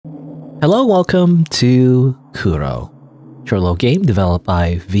Hello, welcome to Kuro, short little game developed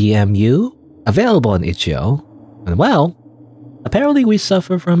by VMU, available on itch.io. And well, apparently we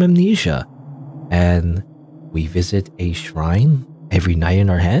suffer from amnesia, and we visit a shrine every night in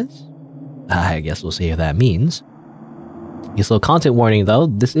our heads? I guess we'll see if that means. Yes, little content warning though,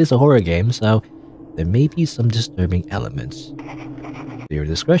 this is a horror game, so there may be some disturbing elements. Your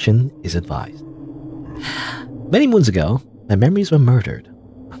discretion is advised. Many moons ago, my memories were murdered.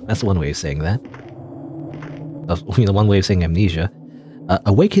 That's one way of saying that. One way of saying amnesia.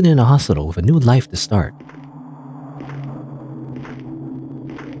 Awakened in a hospital with a new life to start.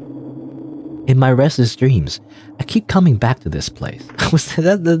 In my restless dreams, I keep coming back to this place.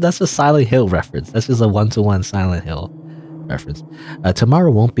 That's a Silent Hill reference. That's just a one-to-one Silent Hill reference. Tomorrow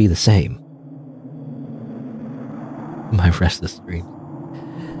won't be the same. My restless dreams.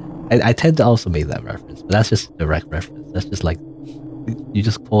 I tend to also make that reference, but that's just a direct reference. That's just like, you're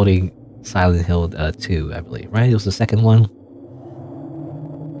just quoting Silent Hill 2, I believe, right? It was the second one.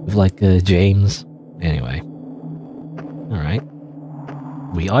 With like James. Anyway. Alright.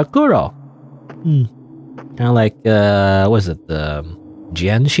 We are Kuro. Kind of like, what is it? The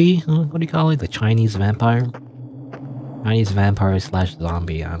Jianxi? What do you call it? The Chinese vampire? Chinese vampire slash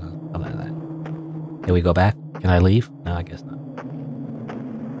zombie. I don't know. Something like that. Can we go back? Can I leave? No, I guess not.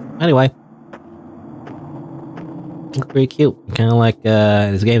 Anyway. Look pretty cute. Kind of like,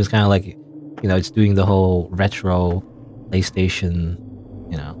 this game is kind of like, you know, it's doing the whole retro PlayStation,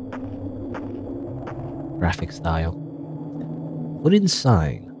 you know, graphic style. Wooden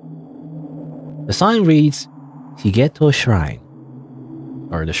sign. The sign reads, Shigeto Shrine.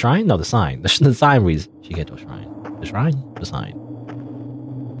 Or the shrine? No, the sign. The sign reads, Shigeto Shrine. The shrine? The sign.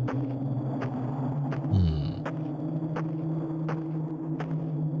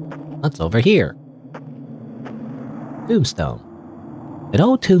 What's over here? Tombstone. An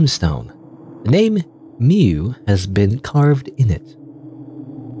old tombstone. The name Mew has been carved in it.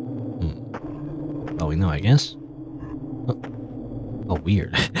 Oh, we know, I guess. Oh,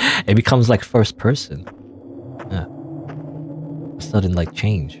 weird. It becomes like first person. A sudden like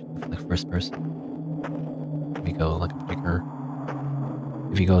change, like first person. We go like a particular.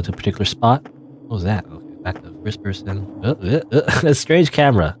 If you go to a particular spot, what was that? Okay, back to first person. A strange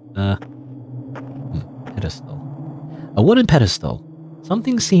camera. Pedestal. A wooden pedestal.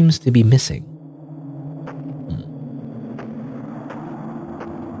 Something seems to be missing.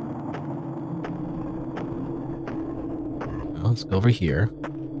 Well, let's go over here.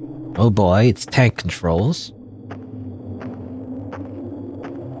 Oh boy, it's tank controls.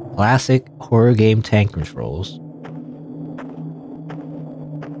 Classic horror game tank controls.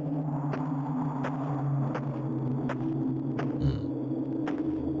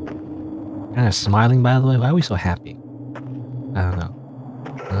 Kind of smiling, by the way. Why are we so happy? I don't know.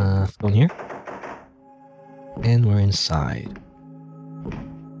 Let's go in here. And we're inside.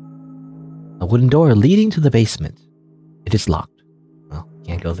 A wooden door leading to the basement. It is locked. Well,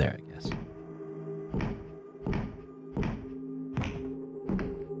 can't go there, I guess.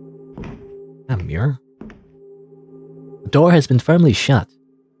 A mirror? The door has been firmly shut.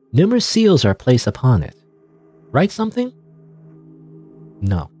 Numerous seals are placed upon it. Write something?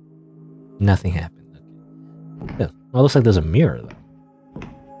 No. Nothing happened. Okay. Yeah. Well, it looks like there's a mirror,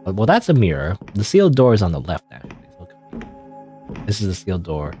 though. Well, that's a mirror. The sealed door is on the left, actually. So this is the sealed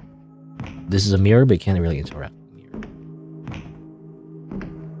door. This is a mirror, but you can't really interact with the mirror.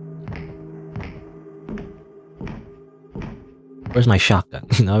 Where's my shotgun?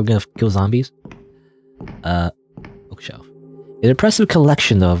 You know, I'm gonna kill zombies? Bookshelf. An impressive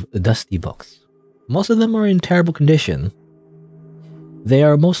collection of dusty books. Most of them are in terrible condition. They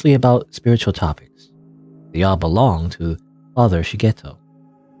are mostly about spiritual topics. They all belong to Father Shigeto.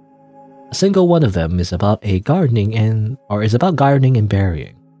 A single one of them is about gardening and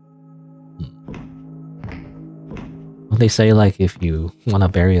burying. Don't they say like if you want to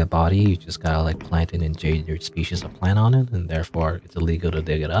bury a body, you just gotta like plant an endangered species of plant on it, and therefore it's illegal to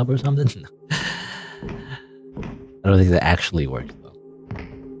dig it up or something? I don't think that actually works though.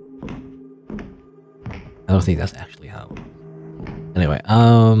 I don't think that's actually how it works. Anyway,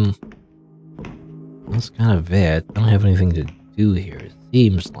 that's kind of it. I don't have anything to do here, it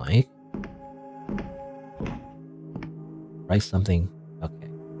seems like. Write something. Okay.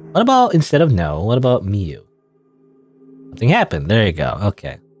 What about, instead of no, what about Miyu? Something happened. There you go.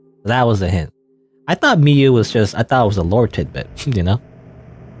 Okay. That was a hint. I thought Miyu was just, I thought it was a lore tidbit, you know?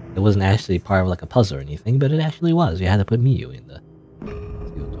 It wasn't actually part of like a puzzle or anything, but it actually was. You had to put Miyu in the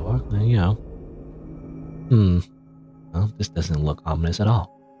door. And, you know. Well, this doesn't look ominous at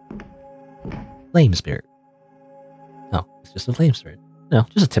all. Flame spirit. Oh, it's just a flame spirit. No,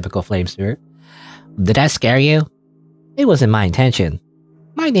 just a typical flame spirit. Did that scare you? It wasn't my intention.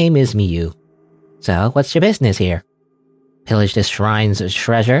 My name is Miyu. So, what's your business here? Pillage this shrine's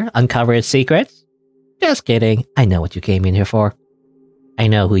treasure? Uncover its secrets? Just kidding. I know what you came in here for. I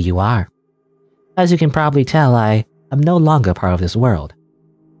know who you are. As you can probably tell, I am no longer part of this world.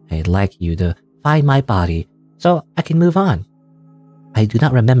 I'd like you to find my body so I can move on. I do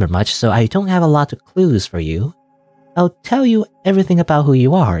not remember much, so I don't have a lot of clues for you. I'll tell you everything about who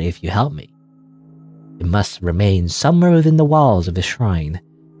you are if you help me. It must remain somewhere within the walls of the shrine.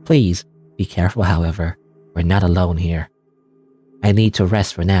 Please, be careful, however. We're not alone here. I need to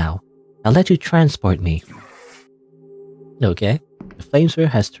rest for now. I'll let you transport me. Okay. The flame sphere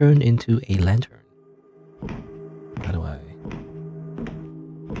has turned into a lantern. How do I...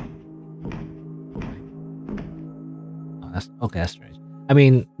 Oh, that's strange. I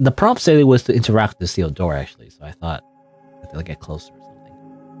mean, the prompt said it was to interact with the sealed door, actually, so I thought I had to get closer or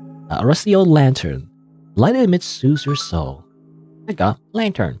something. A rusty old lantern. Light emits soothes your soul. I got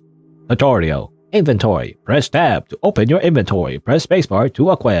lantern. Tutorial. Inventory. Press tab to open your inventory. Press spacebar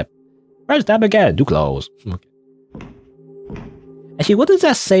to equip. Press tab again to close. Okay. Actually, what does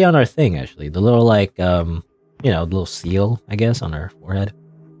that say on our thing, actually? The little, like, the little seal, I guess, on our forehead.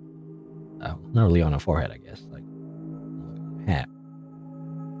 Not really on our forehead, I guess. Like, hat.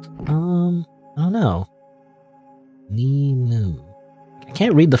 I don't know. Ninu. I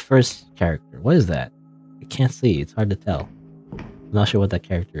can't read the first character. What is that? I can't see. It's hard to tell. I'm not sure what that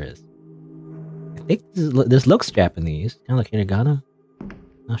character is. I think this looks Japanese. Kind of like hiragana.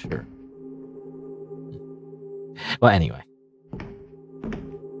 Not sure. Well, anyway.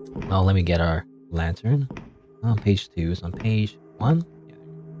 Well, let me get our lantern. On page 2. It's on page 1.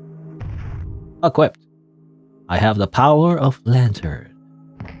 Yeah. Equipped. I have the power of lantern.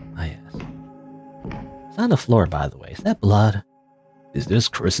 Ah, yes. It's on the floor, by the way. Is that blood? Is this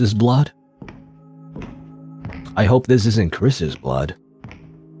Chris's blood? I hope this isn't Chris's blood.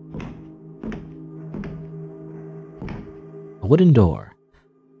 A wooden door.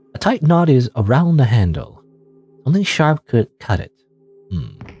 A tight knot is around the handle. Something sharp could cut it.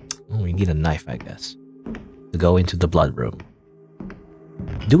 Well, we need a knife, I guess, to go into the blood room.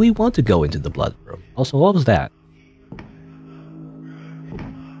 Do we want to go into the blood room? Also, what was that?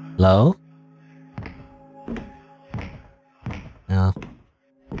 Hello? No.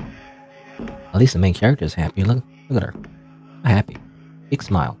 At least the main character is happy. Look at her. Happy. Big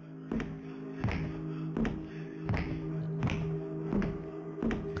smile.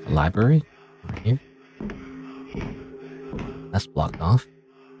 A library? Over here. That's blocked off.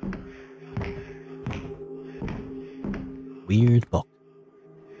 Weird book.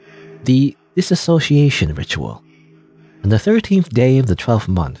 The disassociation ritual. On the 13th day of the 12th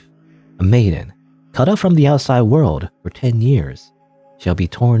month, a maiden, cut off from the outside world for 10 years, shall be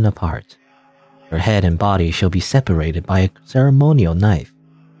torn apart. Her head and body shall be separated by a ceremonial knife.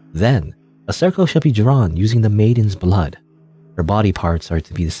 Then, a circle shall be drawn using the maiden's blood. Her body parts are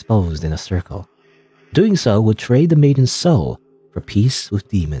to be disposed in a circle. Doing so would trade the maiden's soul for peace with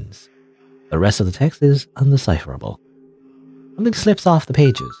demons. The rest of the text is undecipherable. Something slips off the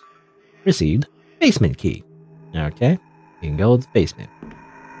pages. Received basement key. Okay, you can go to the basement.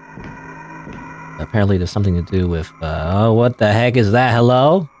 Apparently there's something to do with, oh, what the heck is that?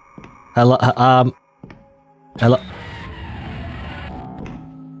 Hello? Hello? Hello?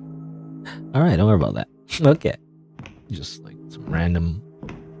 Alright, don't worry about that. Okay. Just like some random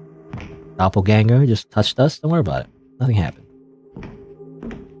doppelganger just touched us. Don't worry about it. Nothing happened.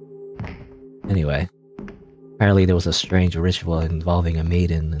 Anyway. Apparently there was a strange ritual involving a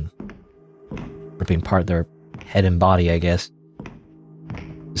maiden and ripping apart their head and body, I guess.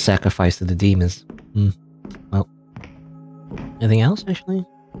 Sacrifice to the demons. Well. Anything else, actually?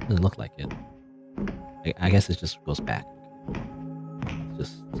 Doesn't look like it. I guess it just goes back.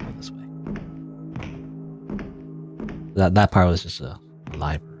 Let's go this way. That part was just a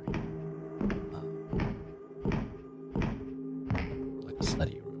library. Like a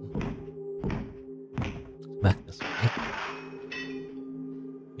study room. Back this way.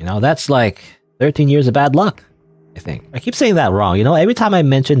 You know, that's like 13 years of bad luck, I think. I keep saying that wrong. You know, every time I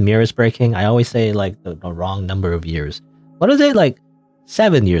mention mirrors breaking, I always say like the wrong number of years. What is it? Like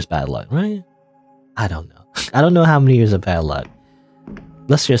 7 years bad luck, right? I don't know. I don't know how many years of bad luck.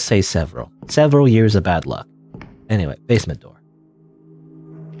 Let's just say several. Several years of bad luck. Anyway, basement door.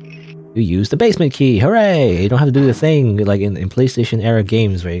 You use the basement key. Hooray! You don't have to do the thing like in PlayStation era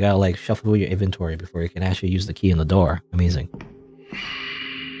games where you gotta like shuffle your inventory before you can actually use the key on the door. Amazing.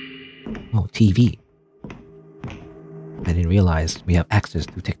 Oh, TV. I didn't realize we have access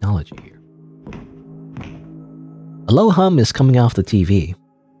to technology here. A low hum is coming off the TV.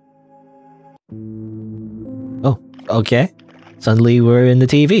 Oh, okay. Suddenly we're in the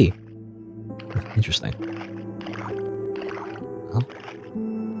TV. Interesting. Oh.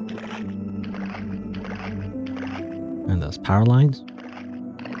 And those power lines.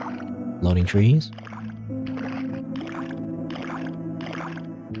 Loading trees.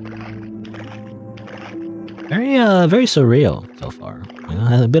 Very surreal so far. You know,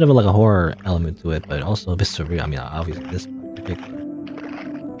 has a bit of a horror element to it, but also a bit surreal. I mean, obviously this in particular.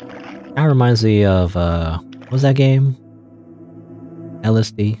 That reminds me of what was that game?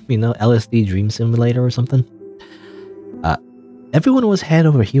 LSD. You know, LSD Dream Simulator or something. Everyone was head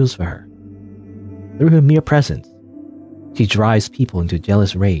over heels for her. Through her mere presence, she drives people into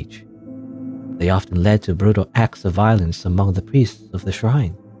jealous rage. They often led to brutal acts of violence among the priests of the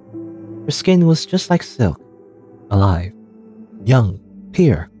shrine. Her skin was just like silk, alive, young,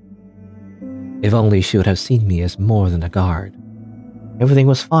 pure. If only she would have seen me as more than a guard. Everything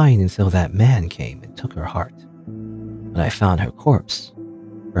was fine until that man came and took her heart. When I found her corpse,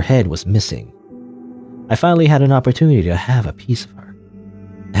 her head was missing. I finally had an opportunity to have a piece of her.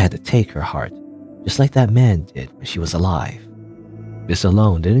 I had to take her heart, just like that man did when she was alive. This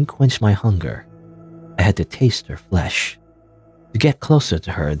alone didn't quench my hunger. I had to taste her flesh, to get closer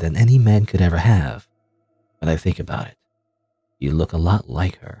to her than any man could ever have. When I think about it, you look a lot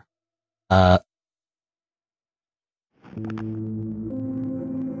like her.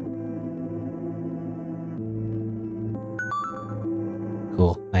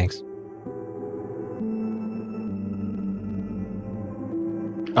 Cool, thanks.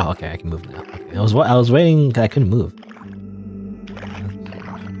 Oh, okay, I can move now. Okay. I was waiting. I couldn't move.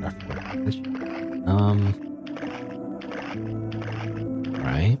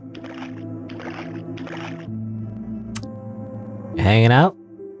 Right. You hanging out?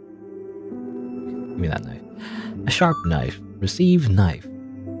 Give me that knife. A sharp knife. Receive knife.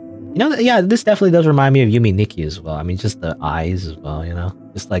 You know, yeah, this definitely does remind me of Yumi Nikki as well. I mean, just the eyes as well, you know?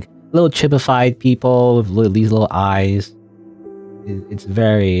 Just like little chipified people with these little eyes. It's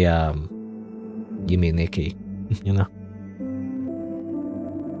very, Yumi Nikki, you know?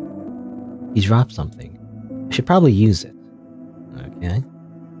 He dropped something. I should probably use it. Okay.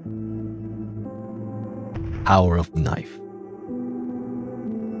 Power of knife.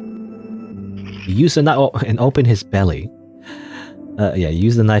 Use the knife and open his belly. Yeah,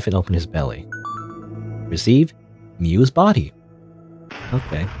 use the knife and open his belly. Receive Mew's body.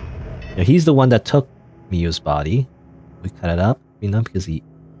 Okay. Now, he's the one that took Mew's body. We cut it up, you know, because he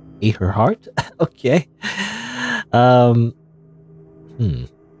ate her heart. Okay. Oh.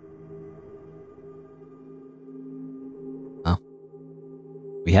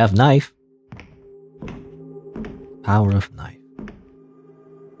 We have knife. Power of knife.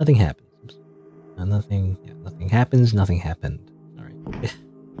 Nothing happens. Nothing happens, nothing happened. Alright.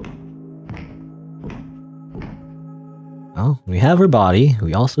 Well, we have her body.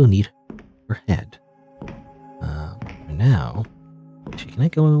 We also need her head. For now... Actually, can I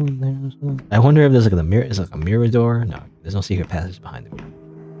go in there? I wonder if there's like a mirror. Is like a mirror door? No, there's no secret passage behind the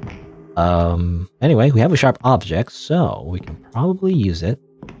mirror. Anyway, we have a sharp object, so we can probably use it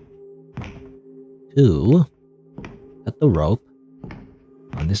to cut the rope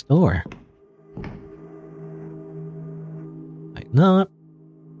on this door. Like not.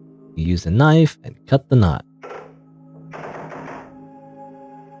 You use the knife and cut the knot.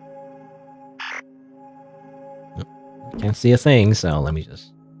 Can't see a thing, so let me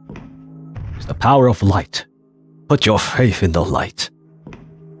just use the power of light. Put your faith in the light.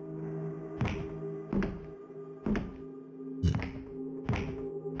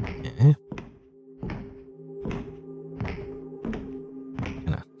 Okay.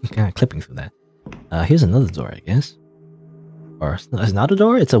 Kind of clipping through that. Here's another door, I guess. Or it's not a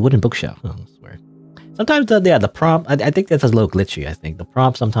door. It's a wooden bookshelf. Oh, that's weird. Sometimes the prompt. I think that's a little glitchy. I think the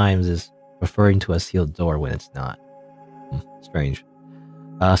prompt sometimes is referring to a sealed door when it's not. Strange.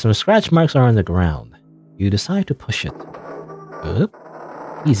 Some scratch marks are on the ground. You decide to push it. Oop.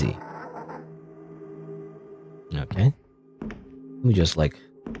 Easy. Okay. Let me just like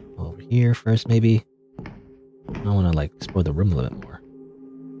over here first, maybe. I want to like explore the room a little bit more.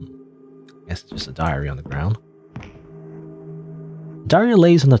 I guess it's just a diary on the ground. Diary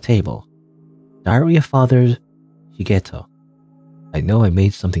lays on the table. Diary of Father Shigeto. I know I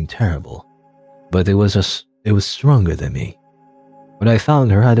made something terrible, but it was stronger than me. When I found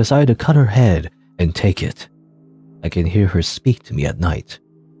her, I decided to cut her head and take it. I can hear her speak to me at night,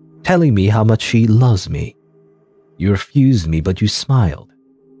 telling me how much she loves me. You refused me, but you smiled.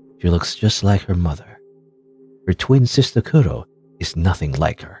 She looks just like her mother. Her twin sister Kuro is nothing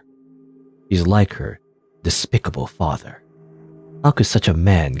like her. She's like her, Despicable father. How could such a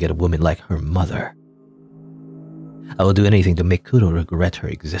man get a woman like her mother? I will do anything to make Kuro regret her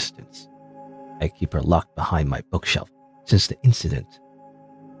existence. I keep her locked behind my bookshelf since the incident.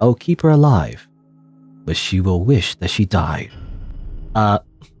 I will keep her alive, but she will wish that she died.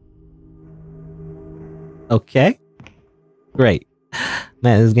 Okay. Great.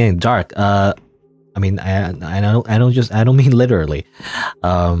 Man, this is getting dark. I mean, I don't mean literally.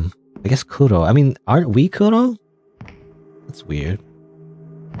 I guess Kuro. I mean, aren't we Kuro? That's weird.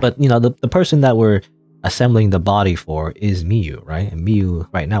 But, you know, the person that we're assembling the body for is Miyu, right? And Miyu,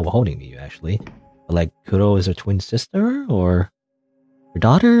 right now, we're holding Miyu, actually. But, like, Kuro is her twin sister? Or her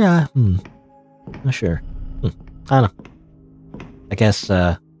daughter? Not sure. I don't know. I guess,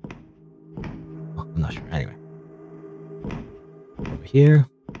 I'm not sure. Anyway. Over here.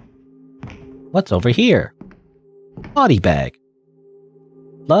 What's over here? Body bag.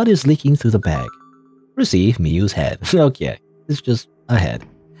 Blood is leaking through the bag. Receive Miyu's head. Okay, it's just a head.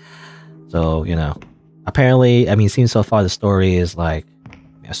 So, you know, apparently, I mean, it seems so far the story is like,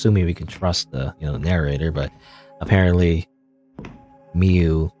 assuming we can trust the, you know, narrator, but apparently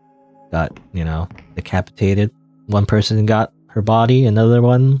Miyu got, you know, decapitated. One person got her body, another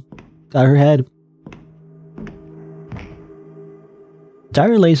one got her head.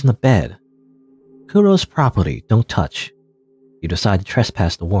 Diary lays in the bed. Kuro's property, don't touch. You decide to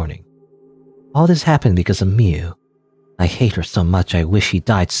trespass the warning. All this happened because of Miyu. I hate her so much I wish she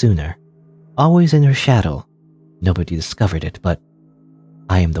died sooner. Always in her shadow. Nobody discovered it, but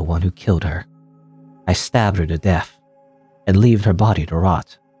I am the one who killed her. I stabbed her to death and left her body to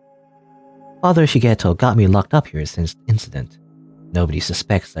rot. Father Shigeto got me locked up here since the incident. Nobody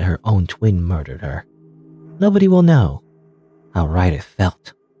suspects that her own twin murdered her. Nobody will know how right it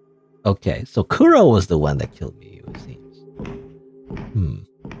felt. Okay, so Kuro was the one that killed Miyu, it seems.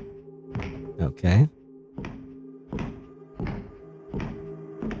 Okay.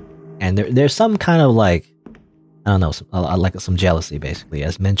 And there's some kind of like, I don't know, some jealousy basically,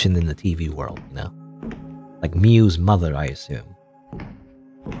 as mentioned in the TV world, you know? Like Miyu's mother, I assume.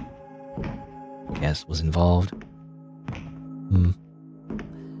 I guess was involved. Well,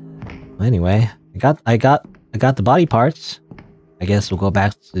 anyway, I got the body parts. I guess we'll go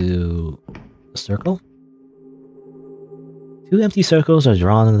back to the circle. 2 empty circles are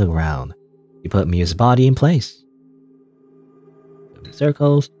drawn on the ground. You put Miyu's body in place. 2 empty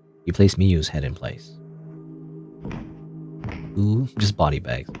circles. You place Miyu's head in place. Ooh, just body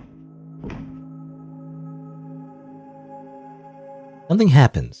bags. Something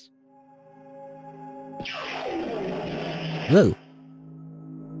happens. Whoa.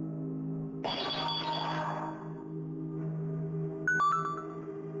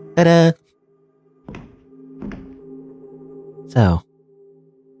 Ta-da! So,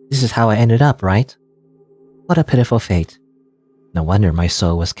 this is how I ended up, right? What a pitiful fate. No wonder my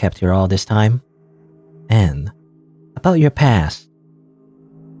soul was kept here all this time. And, about your past.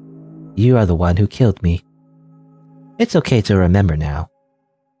 You are the one who killed me. It's okay to remember now.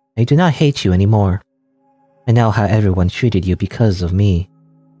 I do not hate you anymore. I know how everyone treated you because of me.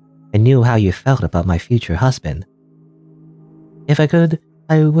 I knew how you felt about my future husband. If I could,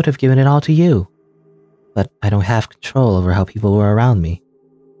 I would have given it all to you. But I don't have control over how people were around me.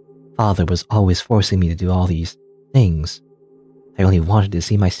 Father was always forcing me to do all these things. I only wanted to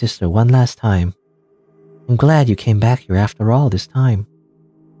see my sister one last time. I'm glad you came back here after all this time.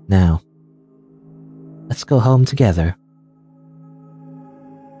 Now, let's go home together.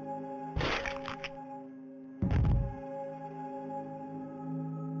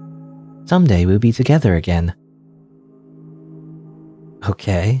 Someday we'll be together again.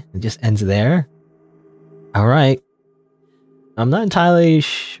 Okay, it just ends there? Alright. I'm not entirely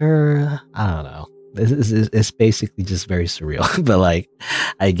sure. I don't know. It's basically just very surreal. But like,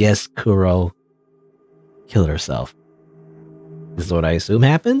 I guess Kuro killed herself. This is what I assume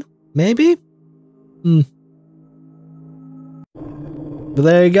happened? Maybe? But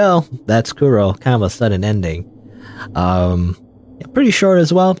there you go. That's Kuro. Kind of a sudden ending. Yeah, pretty short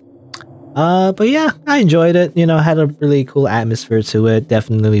as well. But yeah, I enjoyed it. You know, had a really cool atmosphere to it.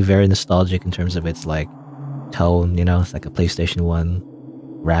 Definitely very nostalgic in terms of its like tone. You know, it's like a PlayStation 1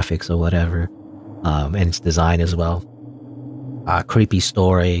 graphics or whatever. And its design as well. Creepy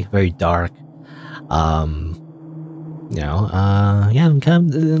story, very dark. Yeah, kind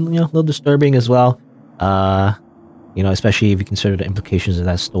of, a little disturbing as well. You know, especially if you consider the implications of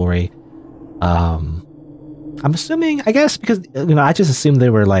that story. I'm assuming, I guess, because, I just assumed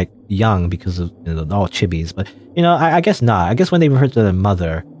they were, like, young because of, all chibis. But, I guess not. I guess when they referred to the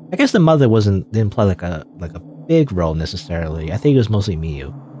mother, I guess the mother didn't play, like a big role necessarily. I think it was mostly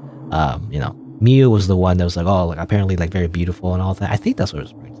Miyu. Miyu was the one that was like, oh, like apparently like very beautiful and all that. I think that's what it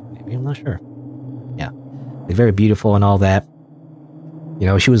was referring to. Maybe I'm not sure. Yeah, like very beautiful and all that. You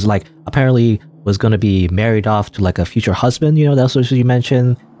know, she was like apparently was gonna be married off to like a future husband. You know, that's what you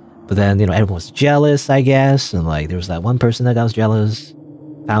mentioned. But then you know everyone was jealous, I guess, and like there was that one person that was jealous,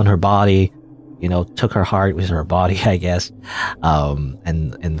 found her body, you know, took her heart with her body, I guess.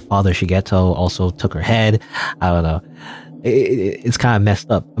 And Father Shigeto also took her head. I don't know. It's kind of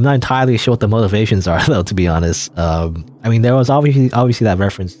messed up. I'm not entirely sure what the motivations are, though, to be honest. I mean, there was obviously that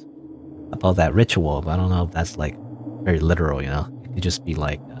reference about that ritual, but I don't know if that's like very literal, you know? It could just be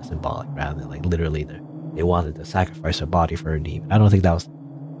like symbolic rather than like literally they wanted to sacrifice her body for a demon. I don't think that was.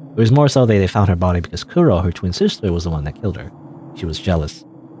 It was more so they found her body because Kuro, her twin sister, was the one that killed her. She was jealous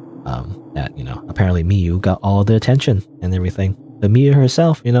that, you know, apparently Miyu got all the attention and everything. But Miyu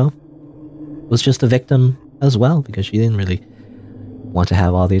herself, you know, was just a victim as well because she didn't really want to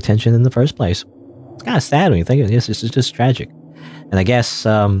have all the attention in the first place. It's kind of sad when you think of it. It's just tragic. And I guess,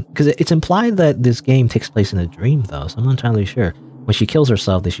 because it's implied that this game takes place in a dream, though, so I'm not entirely sure. When she kills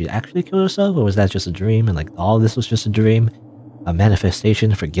herself, did she actually kill herself, or was that just a dream, and like all this was just a dream? A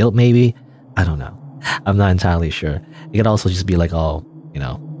manifestation for guilt, maybe? I don't know. I'm not entirely sure. It could also just be like, oh, you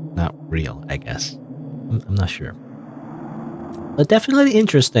know, not real, I guess. I'm not sure. But definitely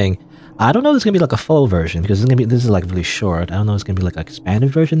interesting. I don't know if it's gonna be like a full version because this is like really short. I don't know if it's gonna be like an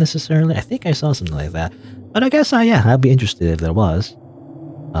expanded version necessarily. I think I saw something like that. But I guess yeah, I'd be interested if there was.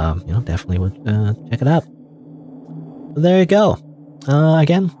 You know, definitely would check it out. But there you go.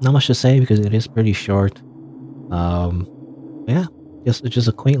 Again, not much to say because it is pretty short. Yeah, just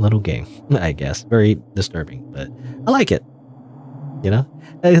a quaint little game, I guess. Very disturbing, but I like it. You know,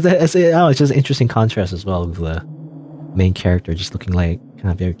 it's just an interesting contrast as well with the main character just looking like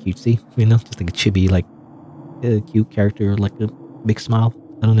kind of very cutesy. You know, just like a chibi, like cute character, like a big smile.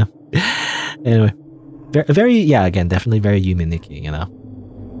 I don't know. Anyway, very yeah. Again, definitely very Yume Nikki. You know,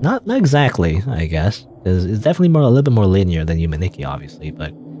 not exactly, I guess. It's definitely a little bit more linear than Yume Nikki, obviously,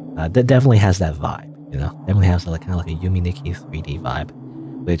 but that definitely has that vibe. You know, definitely has like kind of like a Yume Nikki 3D vibe.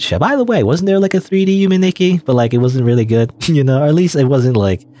 Which, by the way, wasn't there like a 3D Yume Nikki, but like it wasn't really good, you know, or at least it wasn't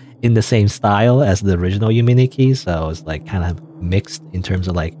like in the same style as the original Yume Nikki, so it's like kind of mixed in terms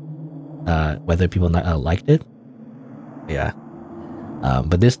of like whether people liked it. Yeah,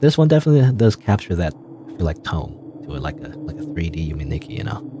 but this one definitely does capture that, I feel like, tone to it, like a 3D Yume Nikki, you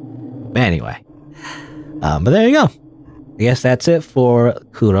know. But anyway, but there you go. I guess that's it for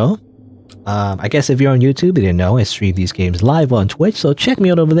Kuro. I guess if you're on YouTube, you didn't know, I stream these games live on Twitch, so check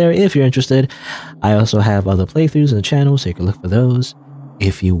me out over there if you're interested. I also have other playthroughs on the channel, so you can look for those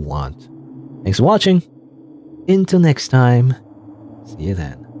if you want. Thanks for watching. Until next time, see you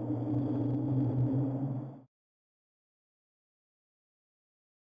then.